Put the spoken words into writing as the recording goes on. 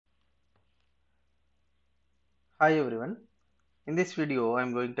Hi everyone. In this video I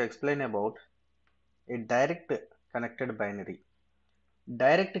am going to explain about a direct connected binary.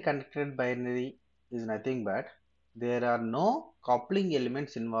 Direct connected binary is nothing but there are no coupling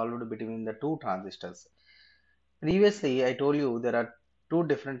elements involved between the two transistors. Previously I told you there are two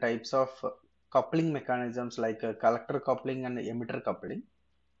different types of coupling mechanisms like collector coupling and emitter coupling.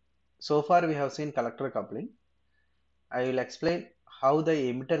 So far we have seen collector coupling. I will explain how the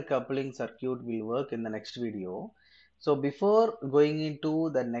emitter coupling circuit will work in the next video. So before going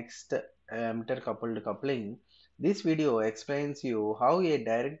into the next emitter coupled coupling, this video explains you how a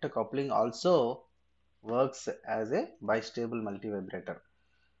direct coupling also works as a bistable multivibrator.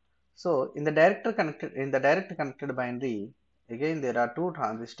 So in the direct connected binary, again there are two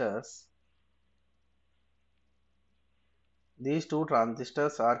transistors. These two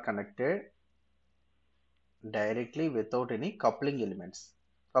transistors are connected directly without any coupling elements.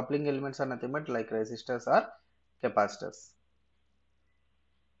 Coupling elements are nothing but like resistors or capacitors.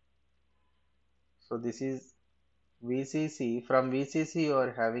 So this is VCC. From VCC you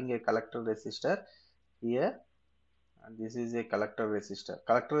are having a collector resistor here, and this is a collector resistor.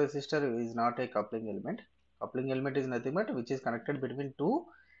 Collector resistor is not a coupling element. Coupling element is nothing but which is connected between two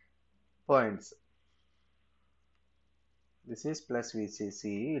points. This is plus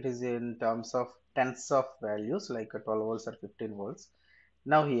VCC. It is in terms of tens of values like 12 volts or 15 volts.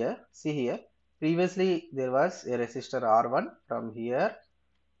 Now here, see here, previously there was a resistor R1 from here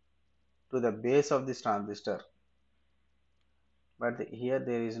to the base of this transistor, but here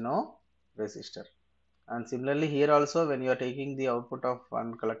there is no resistor. And similarly here also, when you are taking the output of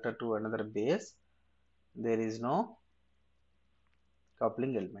one collector to another base, there is no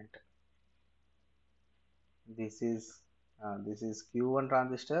coupling element. This is Q1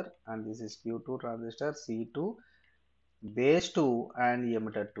 transistor and this is Q2 transistor, C2, base 2 and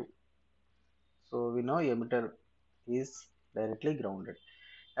emitter 2. So we know emitter is directly grounded.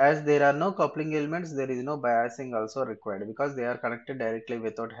 As there are no coupling elements, there is no biasing also required because they are connected directly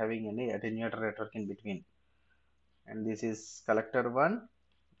without having any attenuator network in between. And this is collector 1,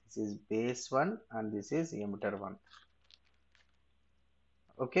 this is base 1 and this is emitter 1.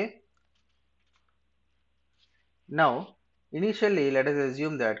 Okay. Now initially let us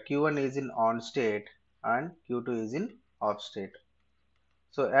assume that Q1 is in on state and Q2 is in off state.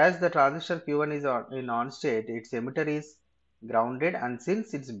 So as the transistor Q1 is in on state, its emitter is grounded, and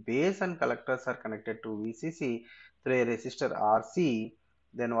since its base and collectors are connected to VCC through a resistor RC,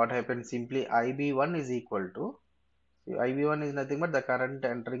 then what happens, simply IB1 is equal to, IB1 is nothing but the current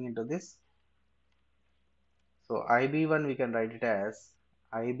entering into this. So IB1 we can write it as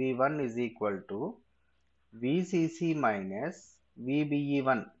IB1 is equal to VCC minus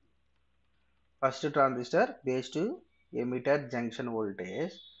VBE1, first transistor base to emitter junction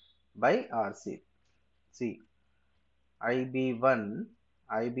voltage, by RC. See, IB1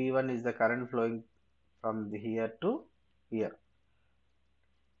 is the current flowing from here to here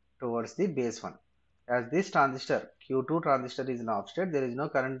towards the base 1. As this transistor Q2 transistor is in off state, there is no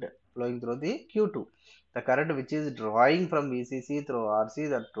current flowing through the Q2. The current which is drawing from VCC through RC,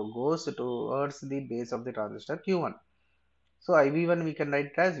 that goes towards the base of the transistor Q1. So IB1 we can write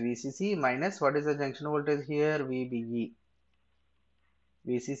it as VCC minus, what is the junction voltage here, VBE.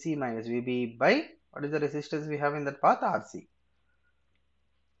 VCC minus VBE by, what is the resistance we have in that path, RC.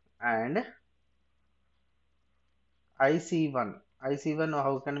 And IC1,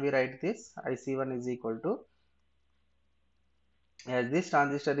 how can we write this? IC1 is equal to, as this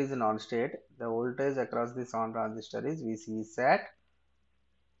transistor is in on state, the voltage across this on transistor is VCE sat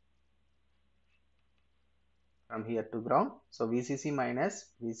from here to ground. So VCC minus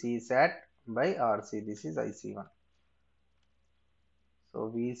VCE sat by RC, this is IC1.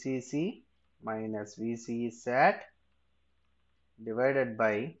 So VCC minus VCE sat divided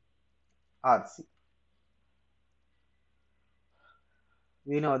by RC.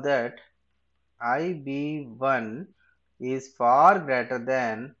 We know that IB1 is far greater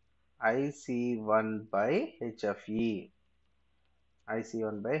than IC1 by HFE.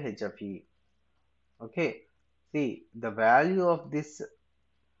 IC1 by HFE. Okay. See, the value of this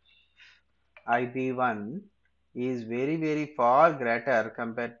IB1 is very far greater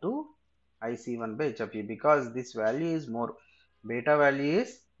compared to IC1 by HFE, because this value is more. Beta value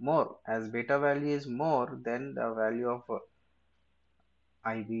is more. As beta value is more, then the value of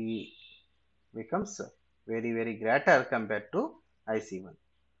IB becomes very greater compared to IC1.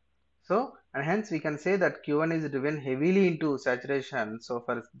 So, and hence we can say that Q1 is driven heavily into saturation. So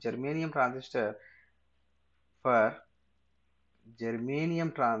for germanium transistor,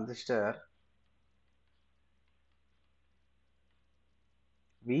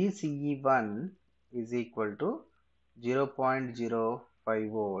 VCE1 is equal to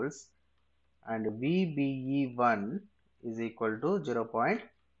 0.05 volts and VBE1 is equal to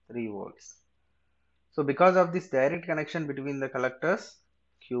 0.3 volts. So because of this direct connection between the collectors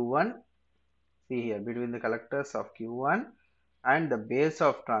Q1, see here, between the collectors of Q1 and the base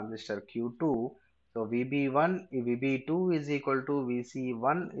of transistor Q2, so VB1, VB2 is equal to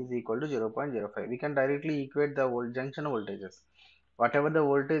VC1 is equal to 0.05. We can directly equate the junction voltages. Whatever the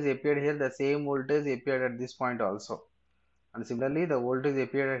voltage appeared here, the same voltage appeared at this point also. And similarly, the voltage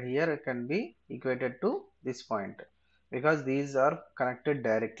appeared here can be equated to this point because these are connected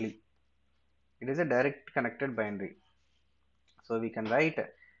directly. It is a direct connected binary. So we can write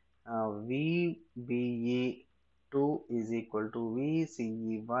VBE2 is equal to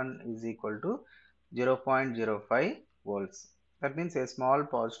VCE1 is equal to 0.05 volts. That means a small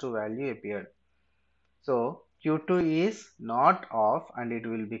positive value appeared. So Q2 is not off and it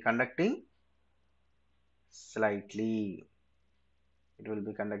will be conducting slightly. It will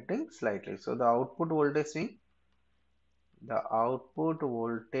be conducting slightly. So the output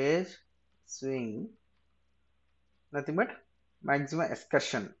voltage swing, nothing but maximum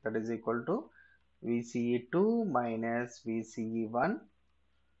excursion, that is equal to VCE2 minus VCE1,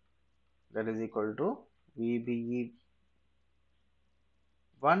 that is equal to VBE1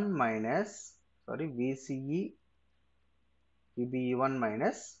 minus VBE1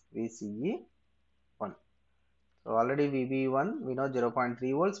 minus VCE1. So already VBE1 we know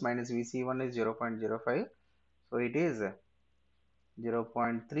 0.3 volts minus VCE1 is 0.05. So it is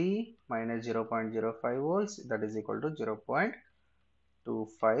 0.3 minus 0.05 volts, that is equal to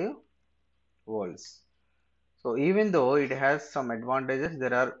 0.25 volts. So even though it has some advantages,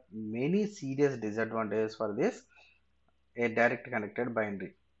 there are many serious disadvantages for this a direct connected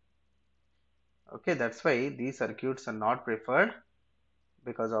binary. Okay, that's why these circuits are not preferred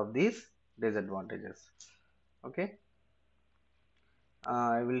because of these disadvantages. Okay,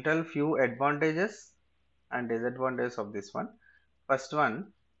 I will tell few advantages and disadvantages of this one. First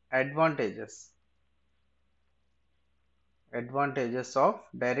one, advantages of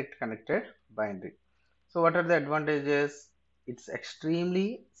direct connected binary. So what are the advantages? It's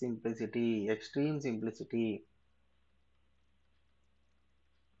extreme simplicity.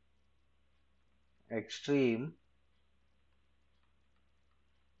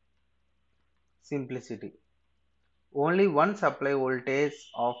 Only one supply voltage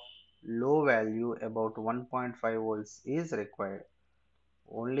of low value about 1.5 volts is required.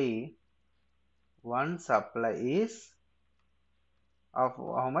 Only one supply is of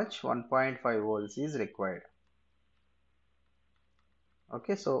how much? 1.5 volts is required.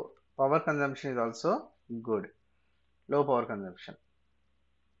 Okay, so power consumption is also good. Low power consumption.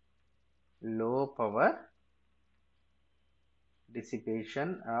 Low power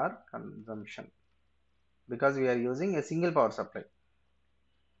dissipation or consumption because we are using a single power supply.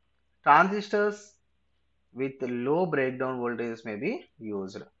 Transistors with low breakdown voltages may be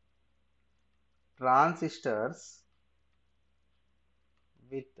used. Transistors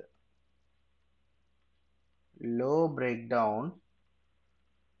with low breakdown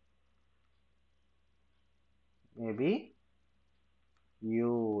may be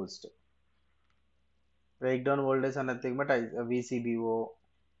used. Breakdown voltage are nothing but VCBO,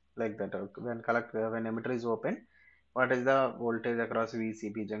 like that. When emitter is open, what is the voltage across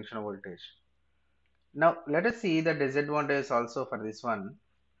VCB junction voltage? Now let us see the disadvantages also for this one.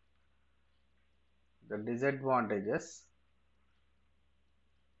 The disadvantages.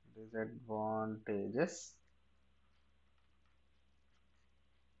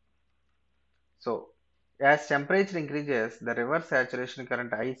 So as temperature increases, the reverse saturation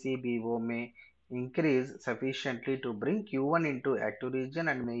current ICBO may increase sufficiently to bring Q1 into active region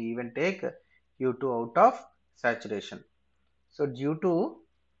and may even take Q2 out of saturation. So due to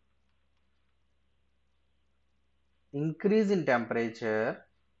increase in temperature,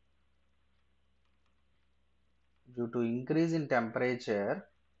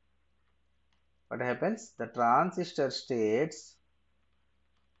 what happens? The transistor states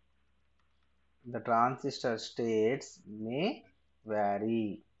may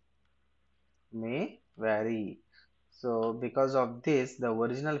vary. So because of this, the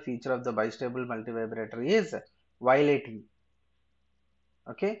original feature of the bistable multivibrator is violating.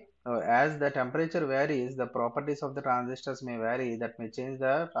 Okay, so as the temperature varies, the properties of the transistors may vary. That may change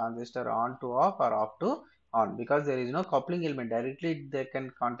the transistor on to off or off to on because there is no coupling element. Directly they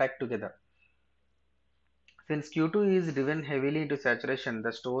can contact together. Since Q2 is driven heavily into saturation,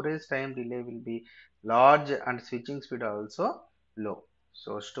 the storage time delay will be large and switching speed also low.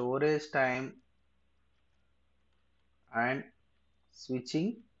 So storage time and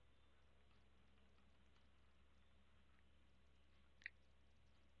switching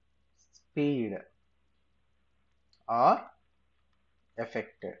speed are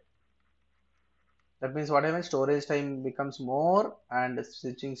affected. That means what happens, storage time becomes more and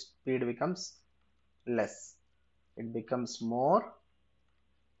switching speed becomes less. It becomes more,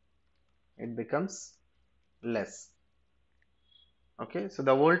 it becomes less. Okay, so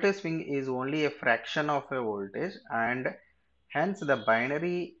the voltage swing is only a fraction of a voltage, and hence the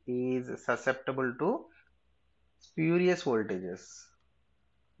binary is susceptible to spurious voltages.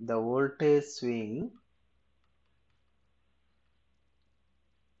 The voltage swing,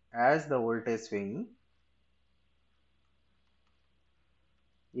 as the voltage swing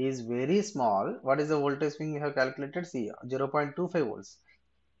is very small. What is the voltage swing we have calculated? See, 0.25 volts.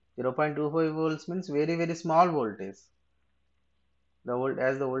 0.25 volts means very small voltage.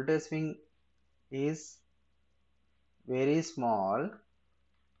 As the voltage swing is very small,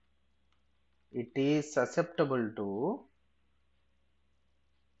 it is susceptible to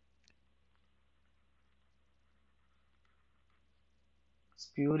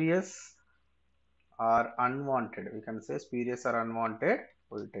spurious or unwanted, we can say spurious or unwanted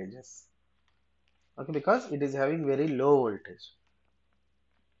voltages. Okay, because it is having very low voltage.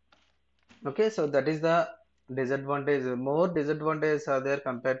 Okay, so that is the disadvantage. More disadvantages are there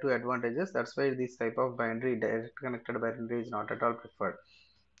compared to advantages. That's why this type of binary, direct connected binary, is not at all preferred.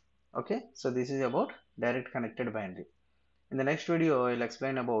 Okay, so this is about direct connected binary. In the next video, I will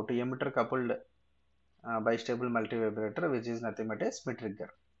explain about emitter coupled bistable multivibrator, which is nothing but a Smith trigger.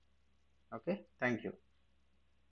 Okay, thank you.